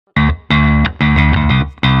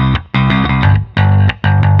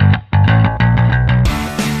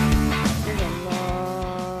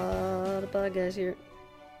bad guys here.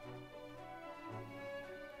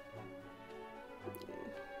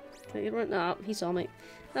 Can I get right? No, he saw me.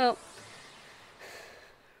 Oh.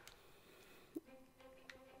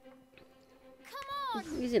 Come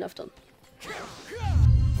on. Easy enough done.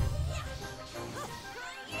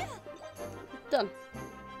 Done.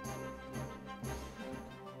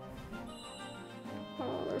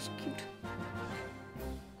 Oh, they're so cute.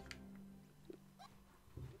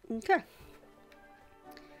 Okay.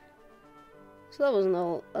 So that wasn't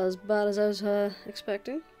all as bad as I was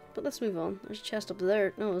expecting. But let's move on. There's a chest up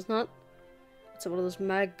there. No, it's not. It's one of those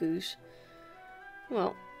mag goos.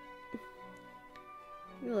 Well.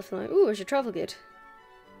 You left now. Ooh, there's your travel gate.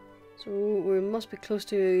 So we must be close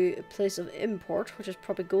to a place of import, which is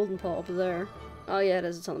probably Goldenpaw up there. Oh yeah, it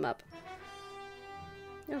is. It's on the map.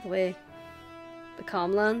 Get out of the way. The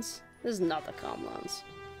Calmlands? This is not the Calmlands.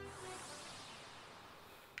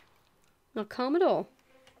 Not calm at all.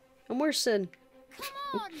 And where's Sid?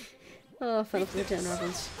 Come on. Oh, Final Fantasy X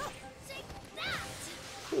reference.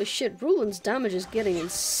 Holy shit, Roland's damage is getting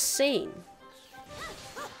insane.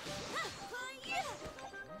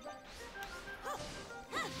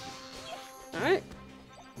 Alright.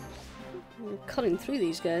 We're cutting through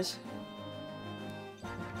these guys.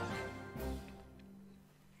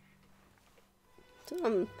 So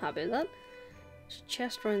I'm happy with that. There's a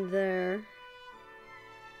chest right there.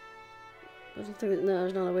 I don't think no,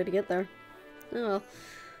 there's not a way to get there. Oh well.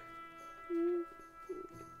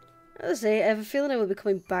 As I say, I have a feeling I will be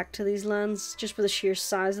coming back to these lands just for the sheer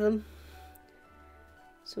size of them.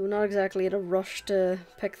 So we're not exactly in a rush to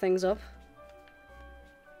pick things up.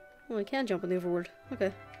 Oh, I can jump in the overworld.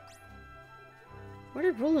 Okay. Where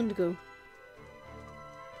did Roland go?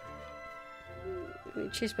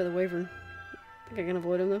 Chased by the wyvern. I think I can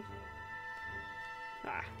avoid him though.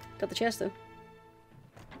 Ah, got the chest though.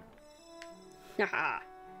 Haha.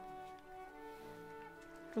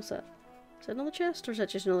 What's that? Is that another chest, or is that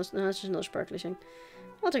just another? No, that's just another sparkly thing.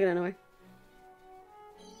 I'll take it anyway.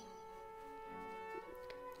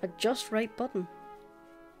 A just right button.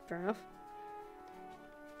 Fair enough.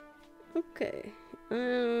 Okay.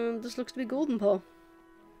 This looks to be Goldenpaw.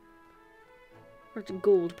 Or it's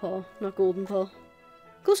Goldpaw, not Goldenpaw.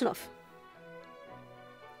 Close enough.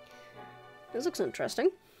 This looks interesting.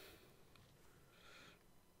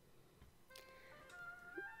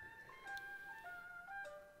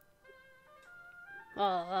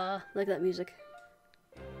 Ah, like that music.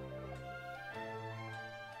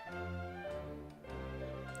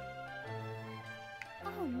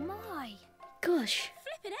 Oh my! Gosh.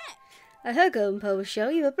 Flippin' heck! I heard Goldenpaw was show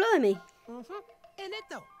you, but blimey. En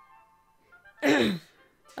esto.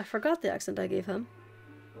 I forgot the accent I gave him.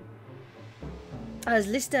 As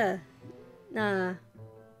Lister. Nah.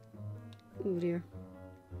 Oh dear.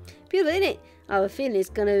 Beautiful, ain't it? I have a feeling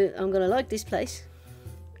I'm gonna like this place.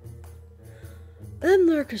 Them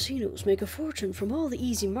there casinos make a fortune from all the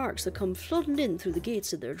easy marks that come flooding in through the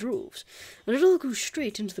gates in their droves, and it all goes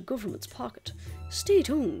straight into the government's pocket.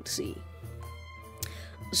 State-owned, see.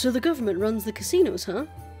 So the government runs the casinos, huh?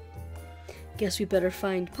 Guess we better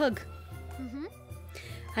find Pug.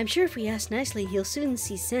 I'm sure if we ask nicely, he'll soon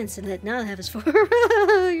see sense and let Nile have his fun.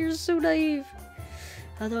 You're so naive.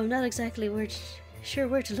 Although I'm not exactly sure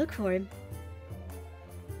where to look for him.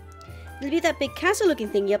 It'll be that big castle-looking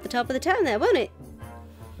thingy up the top of the town there, won't it?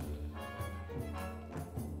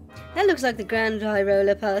 That looks like the Grand High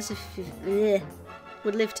Roller Palace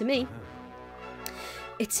would live to me.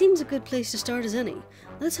 It seems a good place to start as any.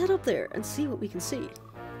 Let's head up there and see what we can see.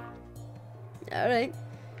 Alright.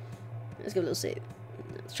 Let's go a little save.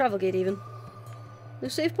 Let's travel gate even. No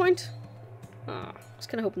save point? Ah, I was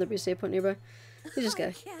kind of hoping there'd be a save point nearby. Who's this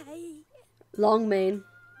guy? Longmane.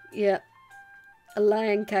 Yeah. A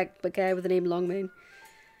lion cat, but guy with the name Longmane.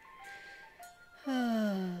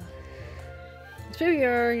 It's very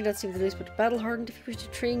rare, you don't seem the least but battle hardened. If you wish to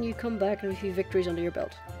train, you come back and have a few victories under your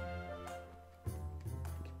belt.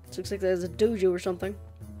 This looks like there's a dojo or something.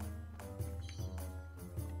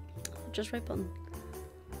 Just right button.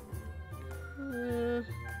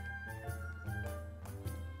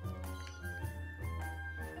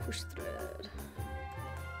 Push thread.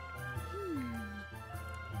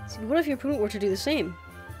 See, what if your opponent were to do the same?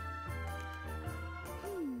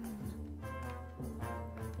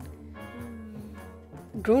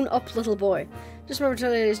 Grown up little boy. Just remember to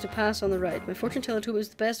tell ladies to pass on the right. My fortune teller told me it was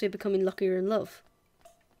the best way of becoming luckier in love.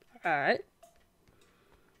 Alright.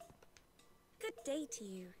 Good day to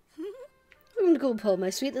you. Welcome to Goldpaw,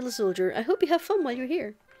 my sweet little soldier. I hope you have fun while you're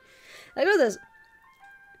here. I know this.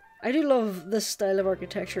 I do love this style of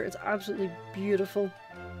architecture. It's absolutely beautiful.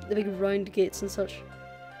 The big round gates and such.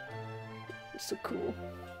 It's so cool.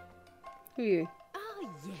 Who are you? Ah,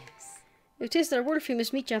 yes. You've tasted our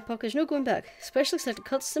world-famous meat jam pocket. There's no going back. Specially selected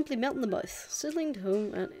cuts simply melt in the mouth. Sizzling to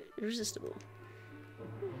home and irresistible.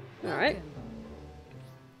 Alright.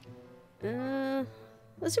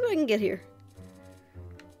 Let's see what I can get here.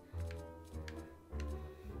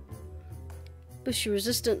 Boosts your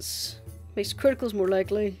resistance. Makes criticals more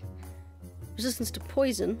likely. Resistance to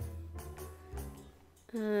poison.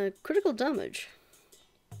 Critical damage.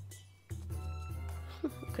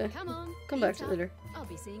 Okay. Come on. Come back to that later. I'll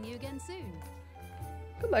be seeing you again soon.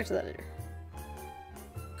 Come back to that later.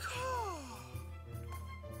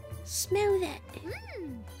 Smell that.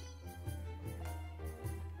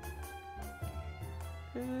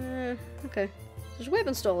 Okay. There's a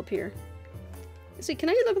weapon stall up here. See, can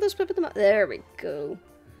I look at this flip at the map? There we go.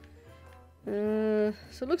 So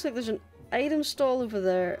it looks like there's an item stall over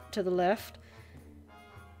there to the left.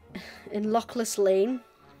 In Lockless Lane.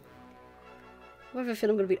 I have a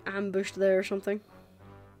feeling I'm going to be ambushed there or something.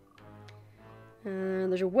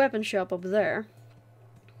 And there's a weapon shop up there.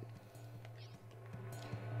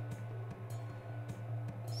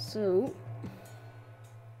 So,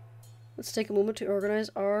 let's take a moment to organize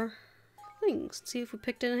our things. See if we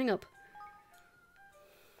picked anything up.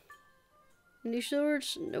 New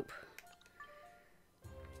swords? Nope.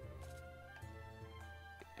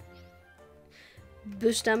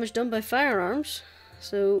 Boost damage done by firearms.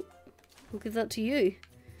 So, we'll give that to you.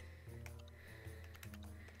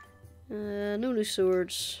 No new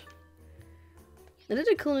swords. I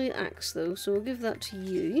did a Kuni axe though, so we'll give that to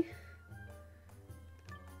you.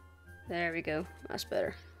 There we go. That's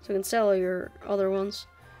better. So we can sell all your other ones.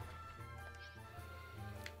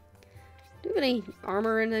 Do you have any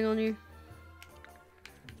armor or anything on you?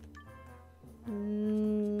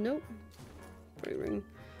 Nope. Pretty ring.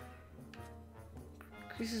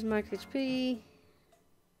 Increases max HP.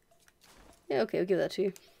 Yeah, okay, we'll give that to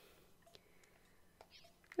you.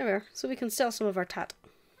 There we are. So we can sell some of our tat.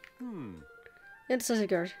 Indecisive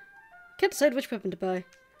guard. Can't decide which weapon to buy.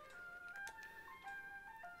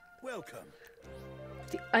 Welcome.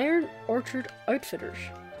 The Iron Orchard Outfitters.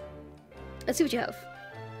 Let's see what you have.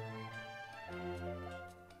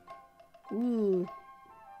 Ooh.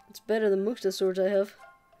 It's better than most of the swords I have.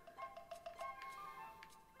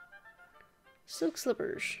 Silk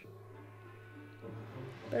slippers.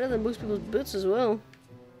 Better than most people's boots as well.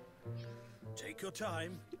 Take your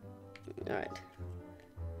time. Alright.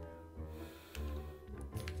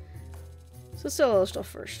 So let's sell all the stuff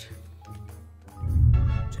first.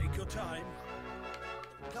 Take your time.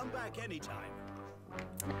 Come back anytime.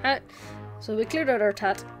 Alright. So we cleared out our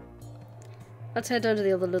tat. Let's head down to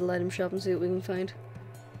the other little item shop and see what we can find.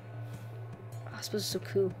 Oh, I suppose it's so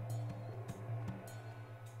cool.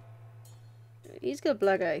 He's got a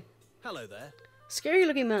black eye. Hello there. Scary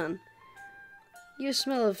looking man. You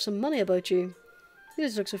smell of some money about you. You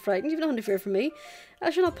just look so frightened. You've nothing to fear from me. I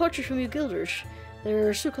shall not poach you from you guilders.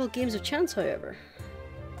 They're so-called games of chance, however.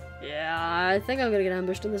 Yeah, I think I'm gonna get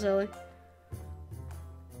ambushed in this alley.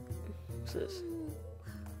 What's this?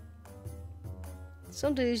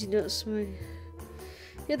 Some days you don't smell. You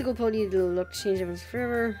have to go pull you little luck to change everything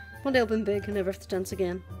forever. One day I'll be big and never have to dance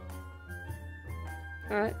again.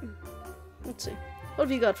 Alright. Let's see. What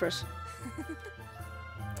have you got for us?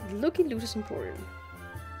 Lucky Lotus Emporium.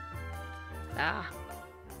 Ah.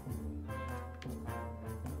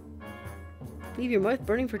 Leave your mouth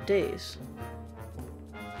burning for days.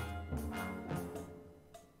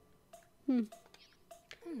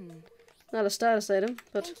 Not a status item,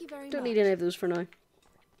 but don't need any of those for now.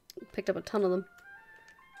 Picked up a ton of them.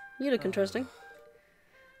 You look interesting.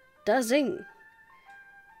 Dazing!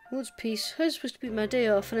 Woods peace. How's supposed to be my day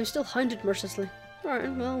off and I'm still hounded mercilessly?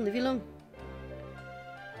 Alright, well, I'll leave you alone.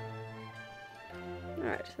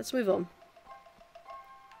 Alright, let's move on.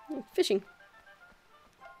 Oh, fishing.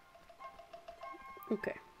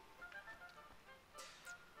 Okay.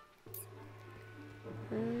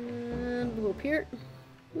 And we'll go up here.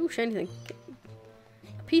 Ooh, shiny thing. Okay.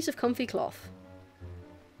 A piece of comfy cloth.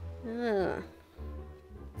 Ah.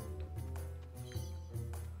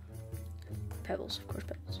 Pebbles, of course,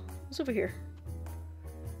 pebbles. What's over here?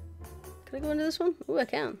 Can I go into this one? Oh, I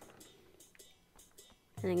can.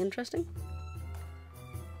 Anything interesting?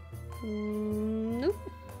 Nope.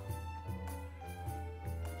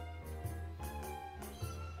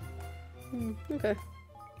 Okay.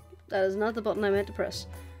 That is not the button I meant to press.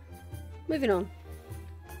 Moving on.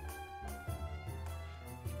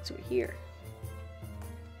 So we're here.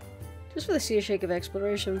 Just for the sea shake of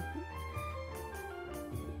exploration.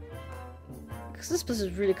 Because this place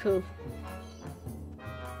is really cool.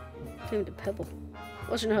 Came to Pebble.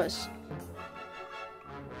 What's in your house?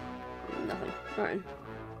 Nothing. Alright.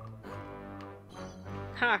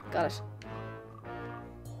 Ha! Got it.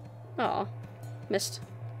 Aw. Missed.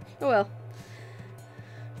 Oh well.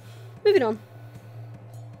 Moving on.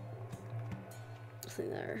 Nothing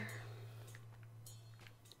there.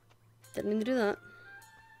 Didn't mean to do that.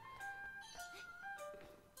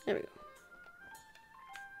 There we go.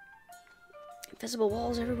 Invisible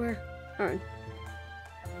walls everywhere. Alright.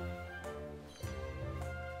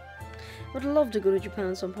 Would love to go to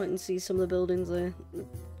Japan at some point and see some of the buildings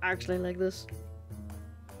actually like this.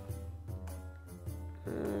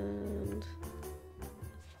 And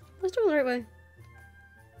let's do it the right way.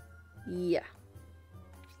 Yeah.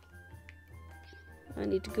 I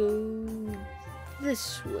need to go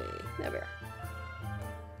this way. There we are.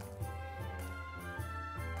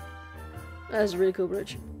 That's a really cool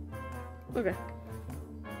bridge. Okay.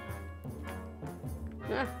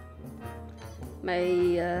 Ah.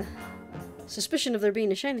 My suspicion of there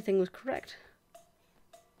being a shiny thing was correct.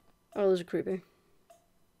 Oh, those are creepy.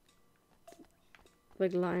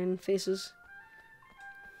 Big lion faces.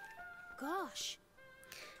 Gosh.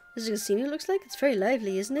 This is what casino looks like? It's very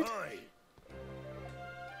lively, isn't it? Oi.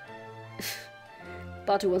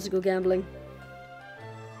 Batu wants to go gambling.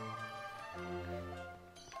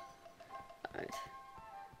 Alright.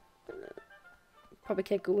 Probably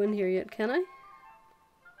can't go in here yet, can I?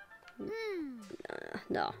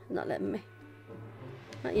 No, not letting me.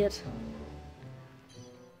 Not yet.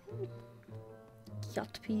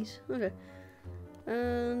 Yacht peas. Okay.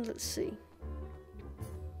 And let's see.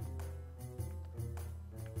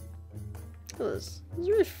 Oh, this is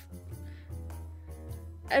really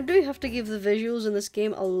I do have to give the visuals in this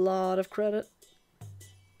game a lot of credit.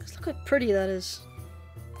 Because look how pretty that is.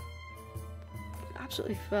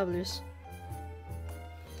 Absolutely fabulous.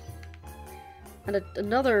 And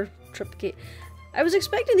another trip gate. I was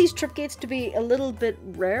expecting these trip gates to be a little bit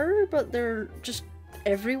rarer, but they're just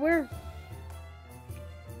everywhere.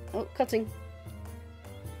 Oh, cutting.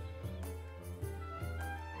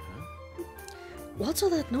 What's all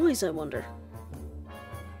that noise, I wonder?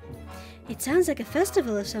 It sounds like a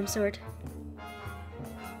festival of some sort.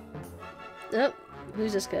 Oh,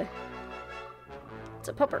 who's this guy? It's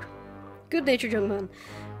a pupper. Good-natured young man.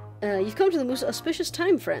 You've come to the most auspicious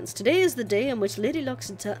time, friends. Today is the day on which Lady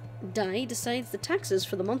Luck's die decides the taxes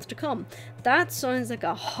for the month to come. That sounds like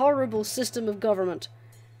a horrible system of government.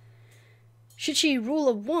 Should she rule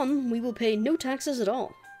a 1, we will pay no taxes at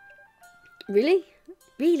all. Really?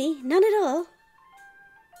 Really? None at all?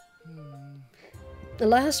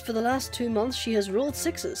 For the last 2 months, she has rolled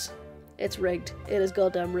 6s. It's rigged. It is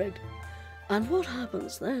goddamn rigged. And what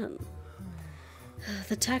happens then?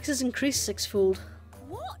 The taxes increase 6-fold.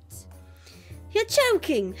 What? You're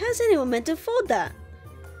joking! How's anyone meant to afford that?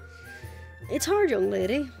 It's hard, young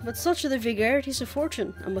lady, but such are the vagaries of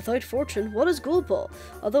fortune, and without fortune, what is Goldpaw?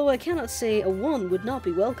 Although I cannot say a 1 would not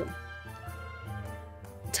be welcome.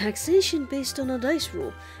 Taxation based on a dice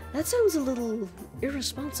roll. That sounds a little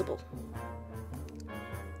irresponsible.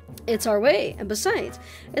 It's our way, and besides,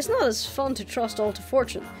 it's not as fun to trust all to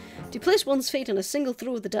fortune. To place one's fate on a single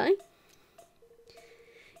throw of the die?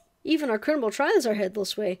 Even our criminal trials are held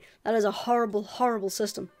this way. That is a horrible, horrible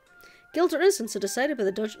system. Guilt or innocence are decided by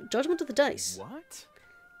the judgment of the dice. What?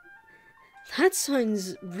 That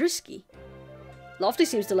sounds risky. Lofty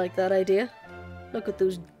seems to like that idea. Look at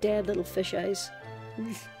those dead little fish eyes.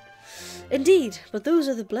 Indeed, but those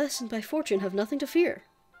are the blessed by fortune have nothing to fear.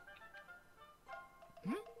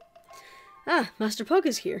 Ah, Master Pug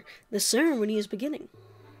is here. The ceremony is beginning.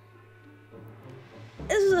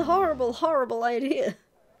 This is a horrible, horrible idea.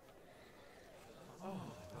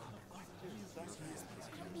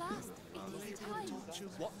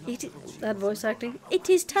 That voice acting. It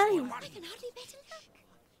is time. I can hardly bet him luck.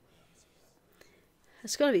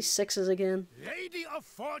 It's gonna be 6s again. Lady of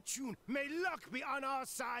Fortune, may luck be on our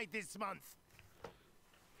side this month.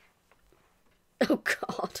 Oh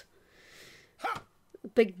God.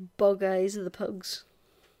 Big bug eyes of the pugs.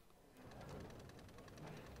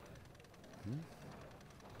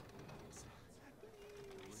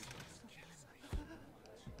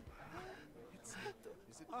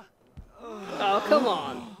 Oh, come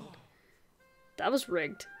on. That was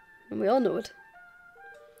rigged, and we all know it.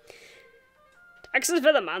 Taxes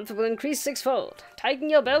for the month will increase 6-fold. Tighten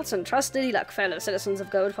your belts and trust Lady Luck, fellow citizens of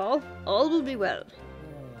Goldpaw. All will be well.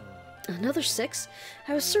 Another 6?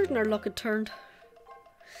 I was certain our luck had turned.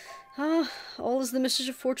 Ah, all as the mistress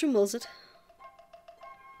of fortune wills it.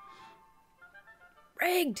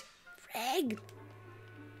 Rigged! Rigged!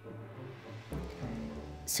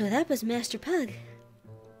 So that was Master Pug.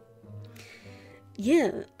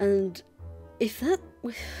 Yeah, and if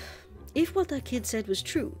what that kid said was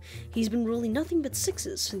true, he's been rolling nothing but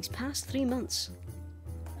 6s for these past 3 months.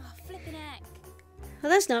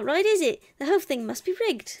 Well, that's not right, is it? The whole thing must be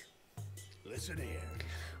rigged. Listen here.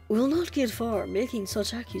 We'll not get far making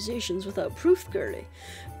such accusations without proof, girlie.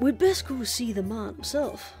 We'd best go see the man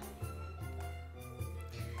himself.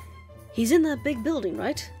 He's in that big building,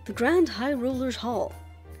 right? The Grand High Rollers Hall.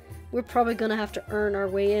 We're probably gonna have to earn our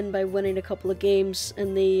way in by winning a couple of games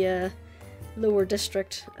in the lower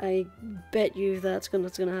district. I bet you that's gonna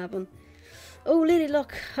happen. Oh, Lady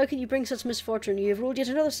Luck, how can you bring such misfortune? You have rolled yet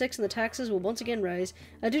another 6 and the taxes will once again rise.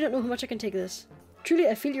 I do not know how much I can take this. Truly,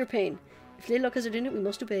 I feel your pain. If Lady Luck is doing it, we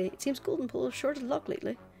must obey. It seems Goldenpool is short of luck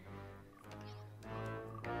lately.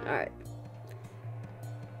 Alright.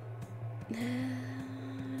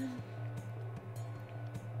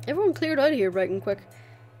 Everyone cleared out of here bright and quick.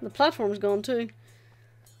 The platform's gone too.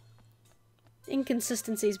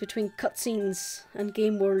 Inconsistencies between cutscenes and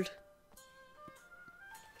game world.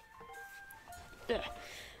 Ugh.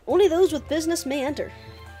 Only those with business may enter.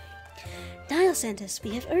 Niall sent us.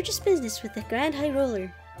 We have urgent business with the Grand High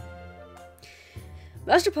Roller.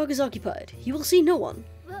 Master Pug is occupied. He will see no one.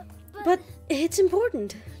 But it's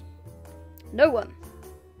important. No one.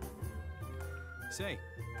 Say.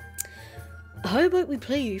 How about we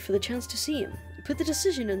play you for the chance to see him? Put the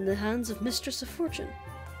decision in the hands of Mistress of Fortune.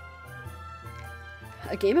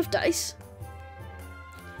 A game of dice?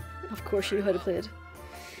 Of course you know how to play it.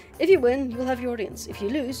 If you win, you will have your audience. If you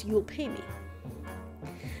lose, you will pay me.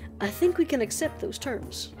 I think we can accept those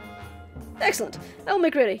terms. Excellent. I will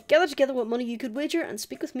make ready. Gather together what money you could wager and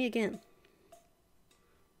speak with me again.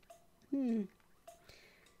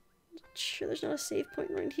 Sure there's not a save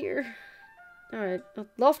point right here. Alright.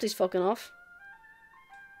 Lofty's fucking off.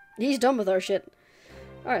 He's done with our shit.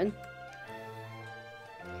 Alright.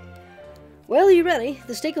 Well, are you ready?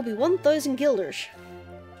 The stake will be 1,000 guilders.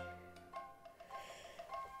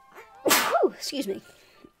 Excuse me.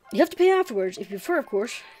 You have to pay afterwards, if you prefer, of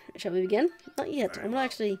course. Shall we begin? Not yet. I'm gonna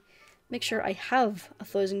actually make sure I have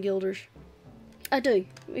 1,000 guilders. I do.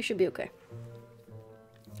 We should be okay.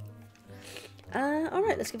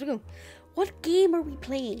 Alright, let's give it a go. What game are we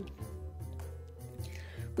playing?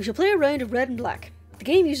 We shall play a round of red and black. The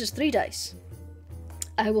game uses 3 dice.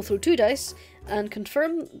 I will throw 2 dice and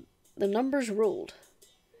confirm the numbers rolled.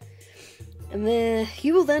 And then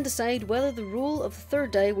you will then decide whether the roll of the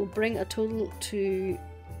 3rd die will bring a total to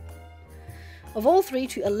of all 3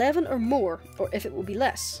 to 11 or more, or if it will be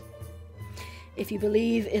less. If you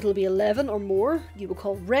believe it'll be 11 or more, you will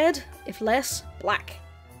call red, if less, black.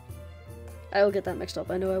 I will get that mixed up,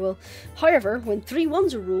 I know I will. However, when 3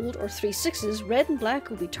 1s are rolled, or 3 6s, red and black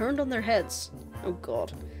will be turned on their heads. Oh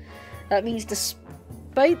god. That means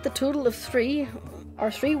despite the total of 3, our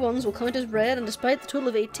 3 1s will count as red, and despite the total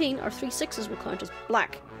of 18, our 3 6s will count as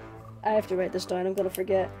black. I have to write this down, I'm gonna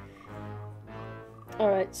forget.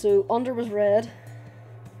 Alright, so under was red.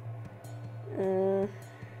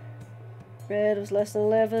 Red was less than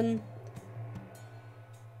 11.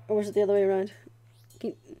 Or was it the other way around?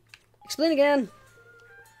 Explain again!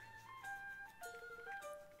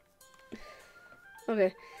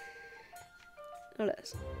 Okay. Or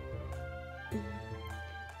less.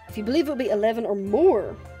 If you believe it will be 11 or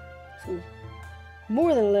more, so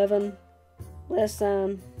more than 11, less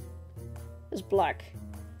than is black,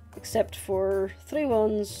 except for 3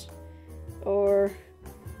 1s or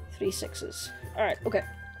 3 6s. Alright, okay.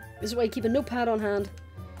 This is why you keep a notepad on hand.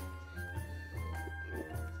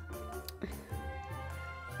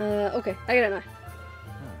 Okay, I get it now.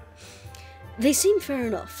 They seem fair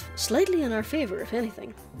enough. Slightly in our favour, if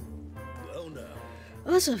anything. Well, no.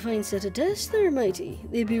 That's a fine set of dice there, matey.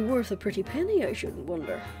 They'd be worth a pretty penny, I shouldn't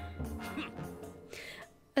wonder.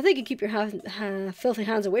 I think you keep your filthy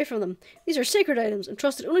hands away from them. These are sacred items,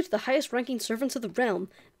 entrusted only to the highest-ranking servants of the realm.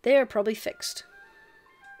 They are probably fixed.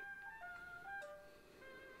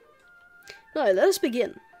 Now, let us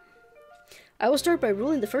begin. I will start by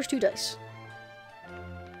rolling the first 2 dice.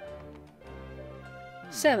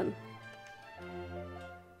 7.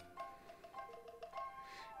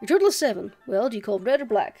 Your total is 7. Well, do you call red or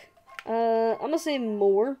black? I'm gonna say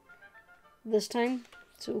more this time,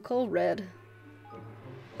 so we'll call red.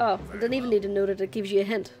 Oh, I didn't even need to note it, it gives you a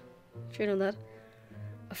hint. Straight on that.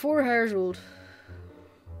 A 4 higher is rolled.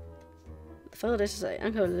 The final dice to say,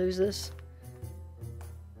 I'm gonna lose this.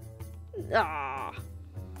 Ah!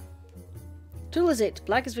 Total is 8.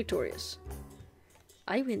 Black is victorious.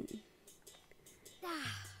 I win.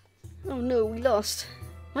 Oh no, we lost.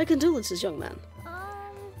 My condolences, young man.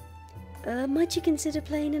 Might you consider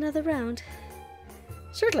playing another round?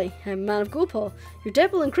 Certainly, I'm a man of Goldpaw. Your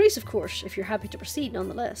debt will increase, of course, if you're happy to proceed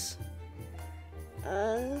nonetheless.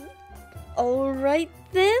 Alright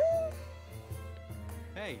then?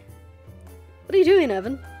 Hey. What are you doing,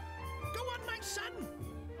 Evan? Go on, my son.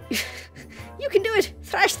 You can do it!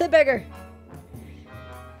 Thrash the beggar!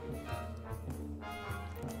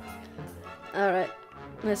 Alright,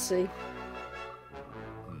 let's see.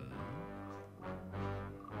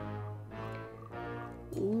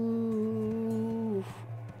 Ooh.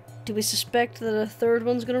 Do we suspect that a third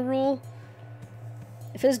one's gonna roll?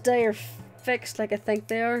 If his die are fixed like I think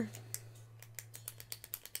they are.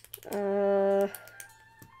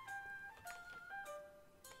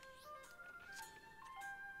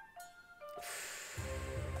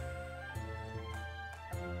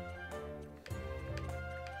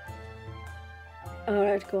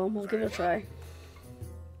 Alright, go on, we'll give it a try.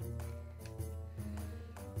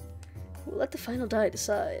 We'll let the final die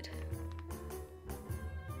decide.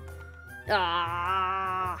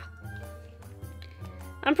 Ah!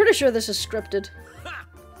 I'm pretty sure this is scripted.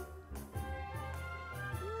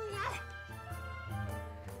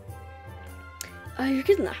 Oh, you're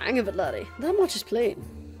getting the hang of it, laddie. That much is plain.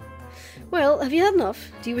 Well, have you had enough?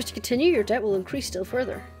 Do you wish to continue? Your debt will increase still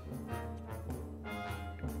further.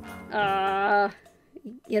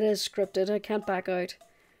 It is scripted. I can't back out.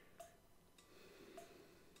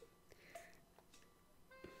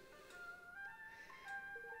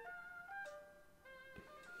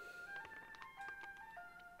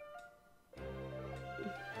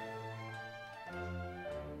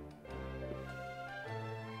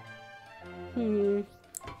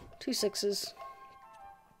 Two sixes.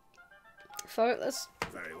 Fuck, let's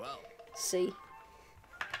Very well. see.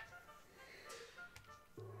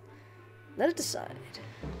 Let it decide.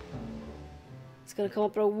 It's gonna come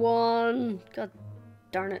up with a 1. God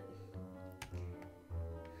darn it.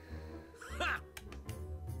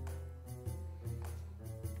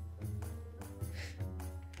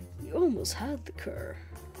 You almost had the cur.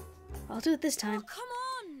 I'll do it this time. Oh, come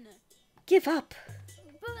on! Give up.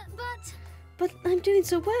 But... But I'm doing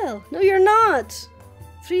so well. No, you're not.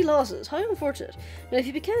 3 losses. How unfortunate. Now, if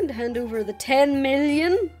you began to hand over the 10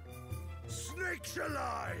 million... Snakes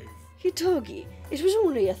alive! You doggy. It was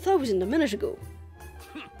only 1,000 a minute ago.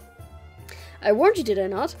 I warned you, did I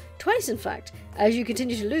not? Twice, in fact. As you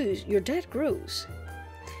continue to lose, your debt grows.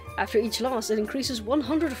 After each loss, it increases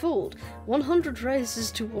 100-fold. 100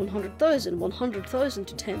 rises to 100,000, 100,000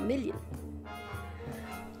 to 10 million.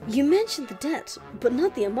 You mentioned the debt, but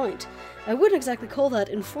not the amount. I wouldn't exactly call that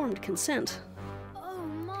informed consent. Oh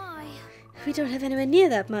my... We don't have anywhere near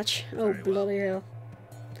that much. Oh, bloody hell.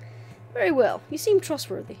 Very well. You seem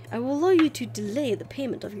trustworthy. I will allow you to delay the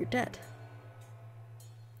payment of your debt.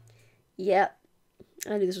 Yeah.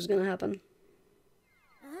 I knew this was going to happen.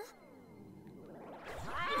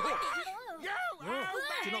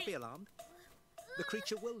 Do not be alarmed. The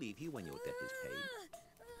creature will leave you when your debt is paid.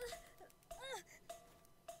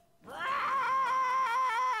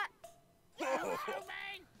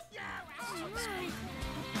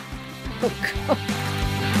 Oh, God.